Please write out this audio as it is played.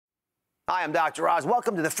Hi, I'm Dr. Oz.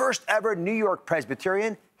 Welcome to the first ever New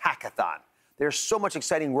York-Presbyterian Hackathon. There's so much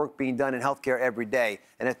exciting work being done in healthcare every day.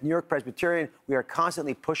 And at New York-Presbyterian, we are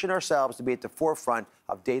constantly pushing ourselves to be at the forefront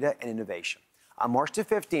of data and innovation. On March the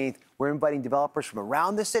 15th, we're inviting developers from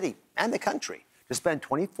around the city and the country to spend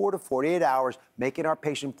 24 to 48 hours making our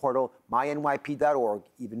patient portal, myNYP.org,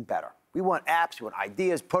 even better. We want apps, we want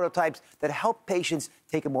ideas, prototypes that help patients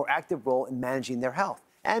take a more active role in managing their health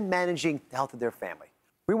and managing the health of their family.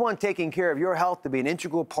 We want taking care of your health to be an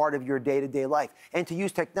integral part of your day-to-day life and to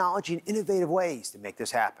use technology in innovative ways to make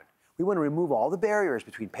this happen. We want to remove all the barriers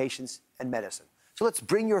between patients and medicine. So let's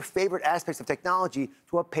bring your favorite aspects of technology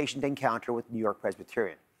to a patient encounter with New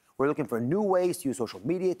York-Presbyterian. We're looking for new ways to use social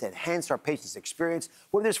media to enhance our patients' experience,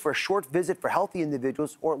 whether it's for a short visit for healthy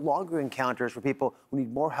individuals or longer encounters for people who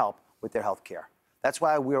need more help with their health care. That's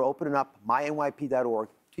why we're opening up myNYP.org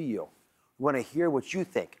to you. We want to hear what you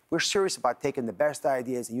think. We're serious about taking the best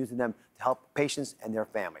ideas and using them to help patients and their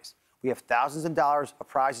families. We have thousands of dollars of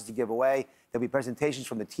prizes to give away. There'll be presentations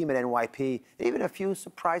from the team at NYP and even a few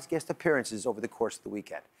surprise guest appearances over the course of the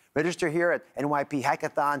weekend. Register here at NYP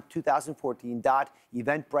Hackathon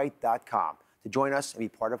 2014.eventbrite.com to join us and be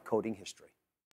part of coding history.